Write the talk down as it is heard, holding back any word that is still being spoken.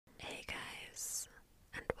guys,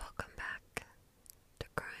 and welcome back to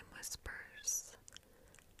Crime Whispers,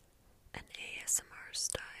 an ASMR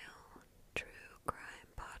style true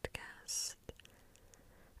crime podcast.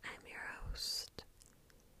 I'm your host,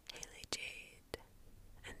 Haley Jade,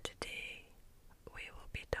 and today we will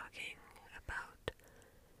be talking about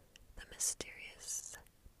the mysterious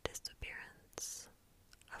disappearance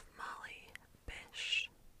of Molly Bish.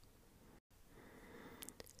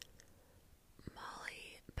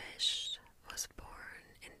 Molly Bish was born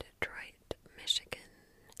in Detroit, Michigan,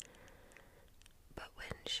 but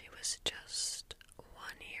when she was just 1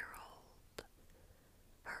 year old,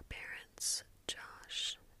 her parents,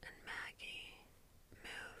 Josh and Maggie,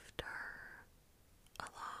 moved her,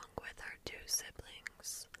 along with her 2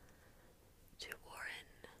 siblings, to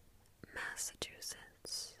Warren,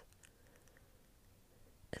 Massachusetts.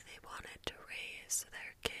 They wanted to raise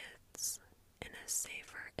their kids in a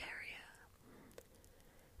safer area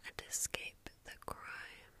and escape the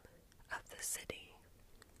crime of the city.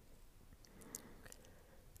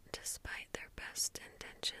 Despite their best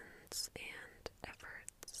intentions and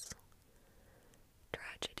efforts,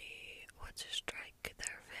 tragedy would strike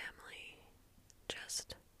their family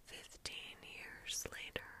just 15 years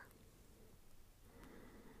later.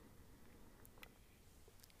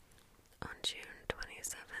 On June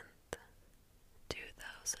 27th,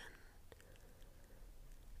 2000,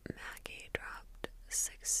 Maggie dropped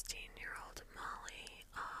 16-year-old Molly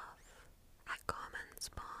off at Commons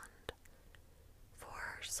Pond for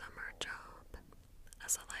her summer job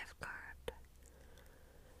as a lifeguard.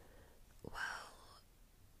 Well,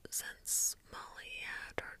 since Molly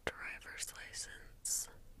had her driver's license,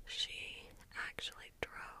 she actually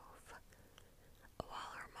drove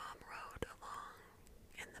while her mom rode along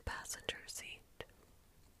in the passenger seat.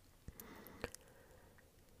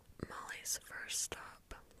 Molly's first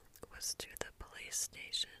stop was to the police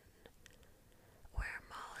station, where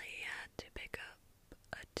Molly had to pick up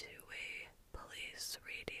a 2-way police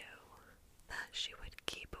radio that she would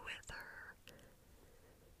keep with her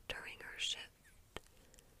during her shift,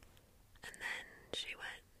 and then she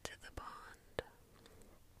went to the pond.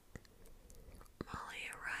 Molly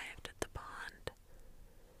arrived at the pond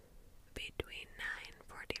between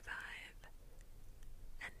 9:45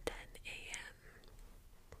 and 10 a.m.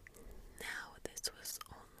 Now, this was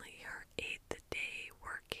only her 8th day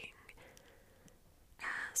working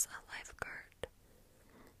as a lifeguard,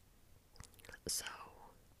 so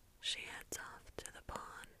she heads off to the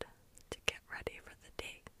pond to get ready for the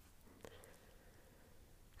day,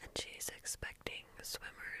 and she's expecting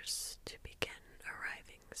swimmers to begin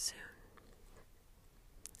arriving soon,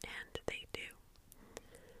 and they do.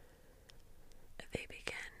 They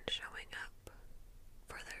begin showing up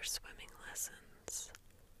for their swimming lessons,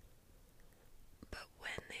 but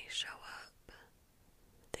when they show up,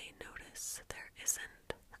 they notice there isn't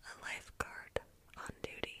a lifeguard on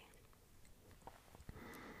duty.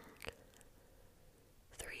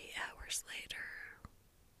 3 hours later,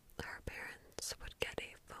 her parents would get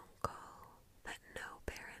a phone call that no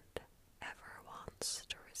parent ever wants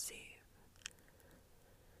to receive.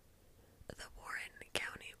 The Warren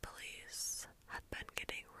County Police had been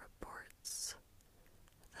getting reports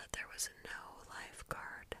that there was no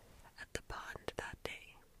lifeguard at the pond that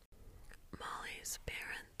day. Molly's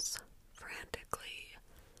parents frantically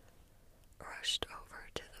rushed over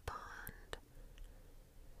to the pond,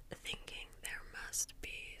 thinking there must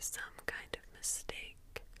be some kind of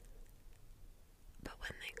mistake. But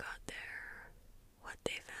when they got there, what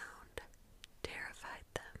they found terrified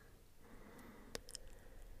them.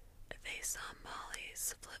 They saw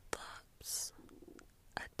Molly's flip-flops,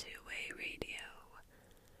 a 2-way radio,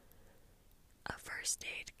 a first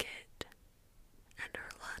aid kit, and her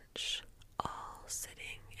lunch, all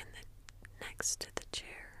sitting next to the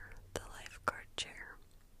chair, the lifeguard chair.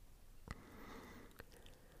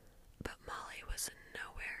 But Molly was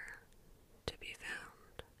nowhere to be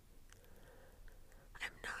found.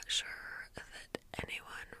 I'm not sure that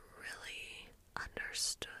anyone really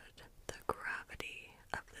understood the gravity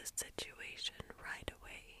of the situation right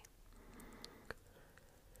away.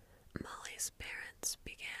 Molly's parents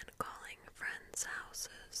began calling friends'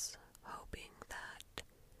 houses, hoping that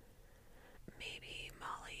maybe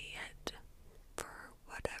Molly had, for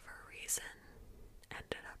whatever reason,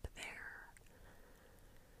 ended up there.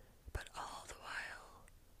 But all the while,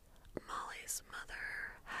 Molly's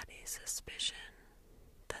mother had a suspicion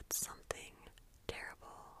that something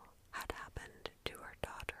terrible had happened to her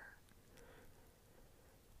daughter,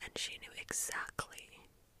 and she knew exactly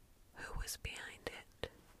who was behind it.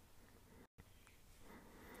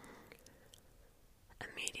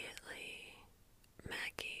 Immediately,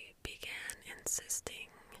 Maggie began insisting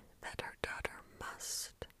that her daughter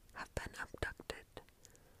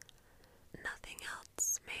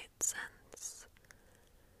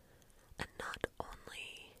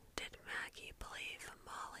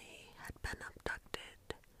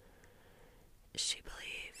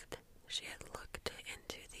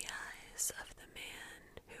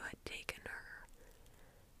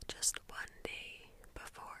just one day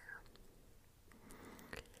before.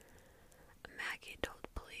 Maggie told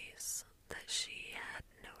police that she had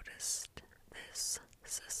noticed this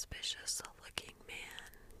suspicious-looking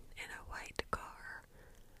man in a white car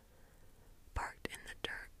parked in the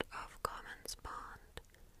dirt of Commons Pond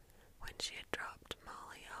when she had dropped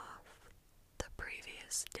Molly off the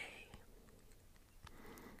previous day.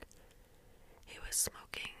 He was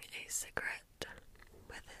smoking a cigarette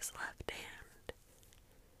with his left hand,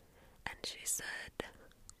 and she said,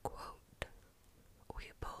 quote,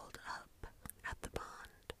 "We pulled up at the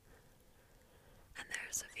pond, and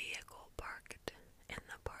there's a vehicle parked in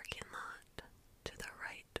the parking lot to the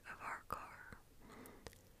right of our car.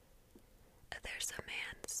 There's a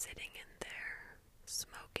man sitting in there,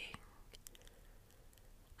 smoking.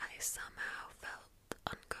 I somehow felt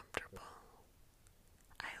uncomfortable.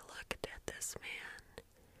 I looked at this man.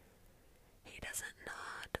 He doesn't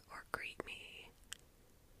nod or greet me,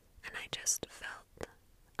 and I just felt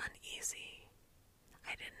uneasy.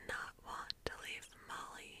 I did not want to leave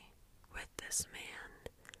Molly with this man."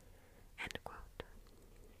 End quote.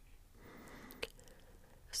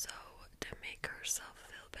 So, to make herself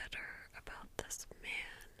feel better about this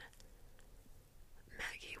man,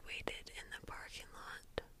 Maggie waited in the parking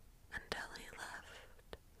lot until he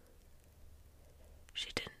left.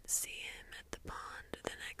 She didn't see him at the pond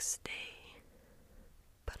the next day,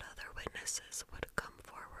 but other witnesses would come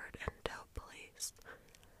forward and tell police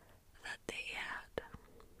that they had.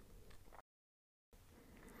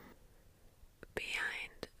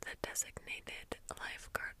 Behind the designated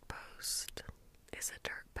lifeguard post is a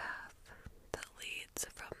dirt path that leads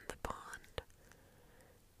from the pond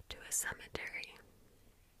to a cemetery.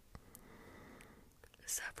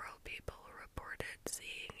 Several people reported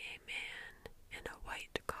seeing a man in a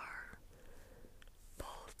white car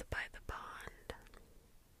both by the pond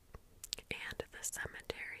and the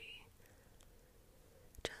cemetery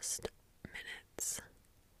just minutes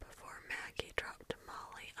before Maggie dropped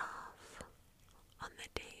Molly off on the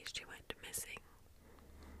day she went missing.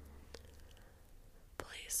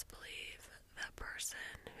 Police believe the person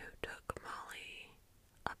who took Molly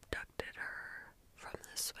abducted her from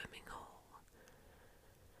the swimming hole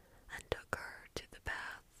and took her to the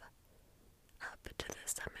path up to the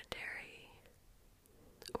cemetery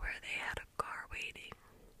where they had a car waiting.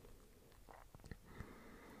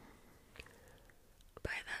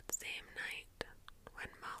 By that same night, when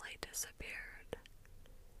Molly disappeared,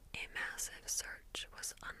 a massive search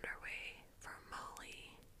was underway for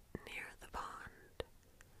Molly near the pond.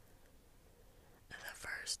 The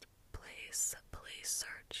first place police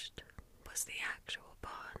searched was the actual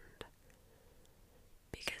pond,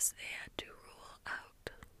 because they had to rule out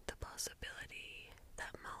the possibility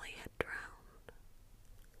that Molly had drowned.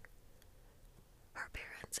 Her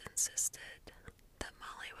parents insisted that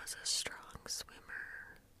Molly was a strong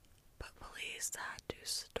swimmer, but police had to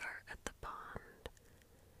start at the pond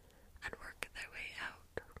and work their way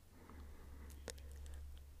out.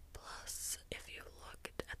 Plus, if you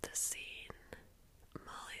looked at the scene,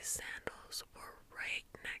 Molly's sandals were right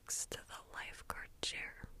next to the lifeguard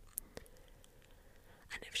chair.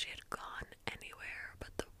 And if she had gone anywhere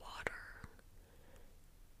but the water,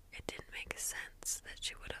 it didn't make sense that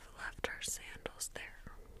she would have left her sandals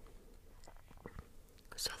there.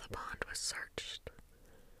 So the pond was searched,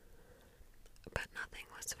 but nothing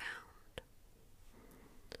was found.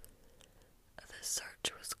 The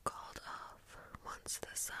search was called off once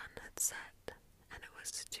the sun had set and it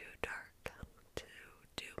was too dark to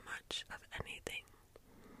do much of anything.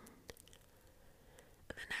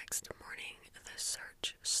 The next morning, the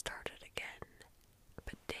search started again,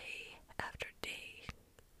 but day after day,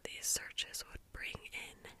 these searches would bring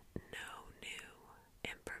in no new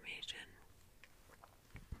information.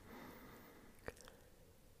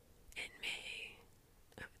 In May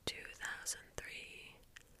of 2003,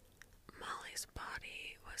 Molly's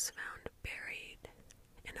body was found buried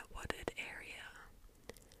in a wooded area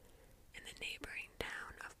in the neighboring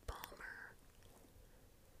town of Palmer,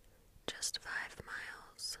 just 5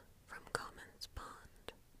 miles from Commons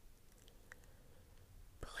Pond.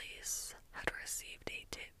 Police had received a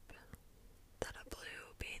tip that a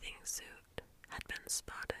blue bathing suit had been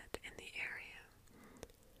spotted in the area,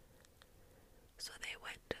 so they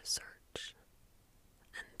went to search,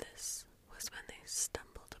 and this was when they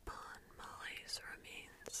stumbled upon Molly's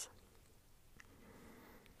remains.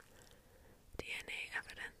 DNA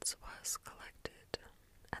evidence was collected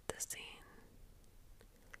at the scene.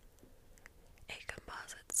 A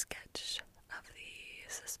composite sketch of the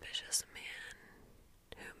suspicious man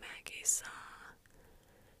who Maggie saw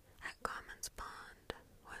at Commons Pond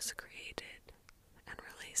was created and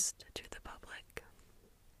released.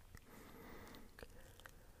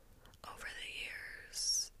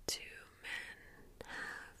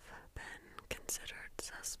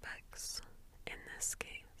 suspects in this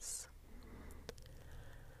case.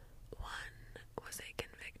 One was a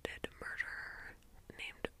convicted murderer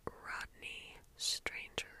named Rodney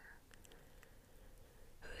Stranger,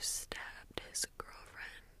 who stabbed his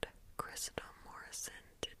girlfriend, Crystal Morrison,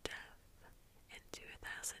 to death in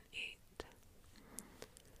 2008.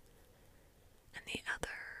 And the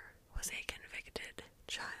other was a convicted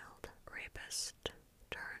child rapist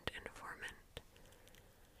turned informant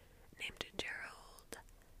named Gerald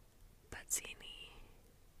Bazzini,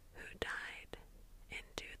 who died in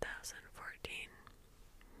 2014.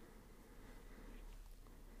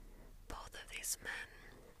 Both of these men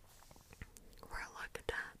were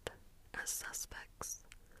looked at as suspects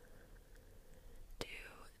due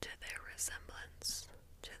to their resemblance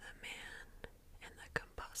to the man in the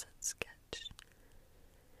composite sketch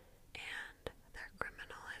and their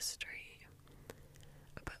criminal history,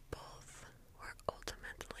 but both were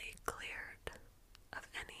ultimately cleared of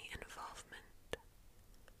any involvement.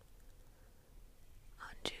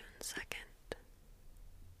 On June 2nd,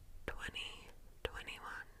 2021,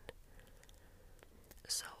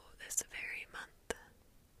 so this very month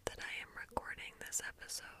that I am recording this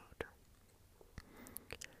episode,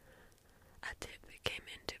 a tip came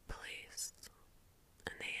into police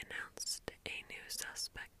and they announced a new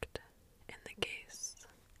suspect in the case.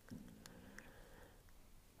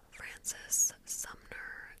 Francis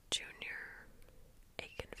Sumner Jr., a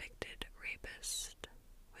convicted rapist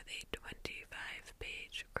with a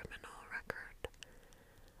 25-page criminal record,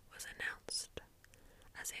 was announced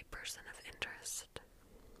as a person of interest.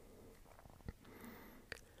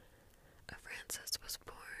 Francis was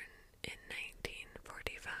born in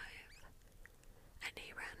 1945, and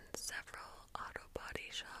he ran several auto body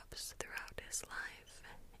shops throughout his life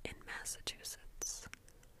in Massachusetts.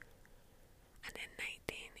 And in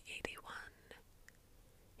 1981,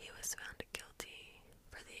 he was found guilty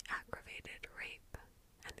for the aggravated rape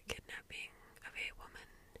and kidnapping of a woman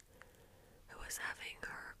who was having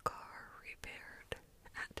her car repaired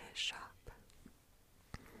at his shop.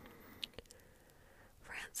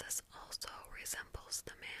 Francis also resembles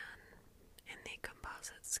the man in the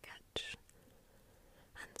composite sketch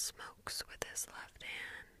and smokes with his left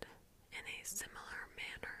hand in a similar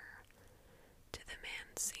manner to the man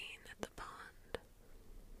seen at the pond.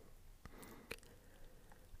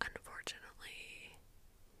 Unfortunately,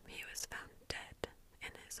 he was found dead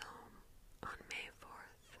in his home on May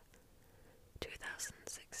 4th,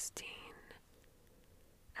 2016,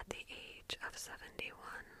 at the age of 71.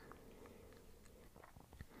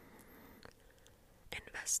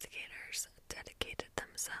 Investigators dedicated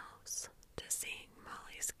themselves to seeing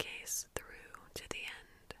Molly's case through to the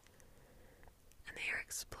end, and they are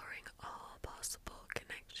exploring all possible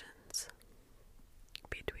connections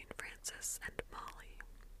between Francis and Molly.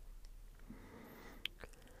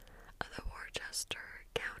 The Worcester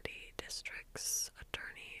County District's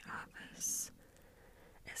Attorney Office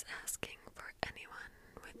is asking for anyone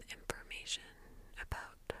with information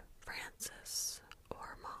about Francis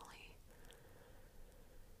or Molly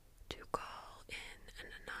to call in an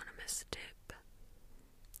anonymous tip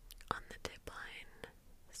on the tip line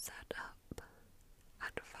set up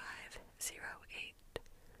at 508-453-7575.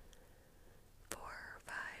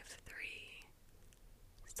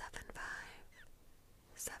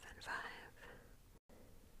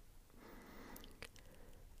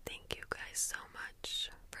 Thank you guys so much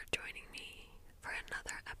for joining me for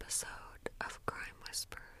another episode of Crime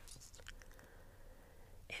Whispers.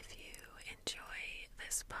 If you enjoy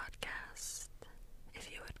this podcast,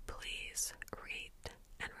 if you would please rate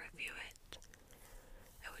and review it,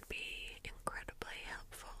 it would be incredibly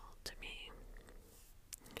helpful to me.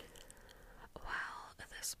 While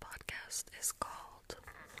this podcast is called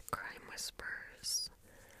Crime Whispers,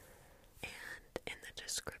 and in the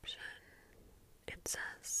description it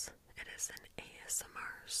says it is an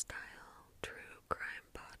ASMR style true crime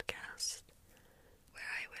podcast where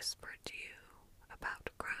I whisper to you about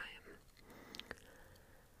crime.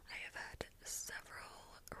 I have had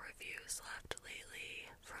several reviews left lately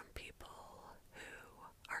from people who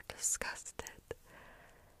are disgusted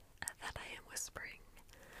that I am whispering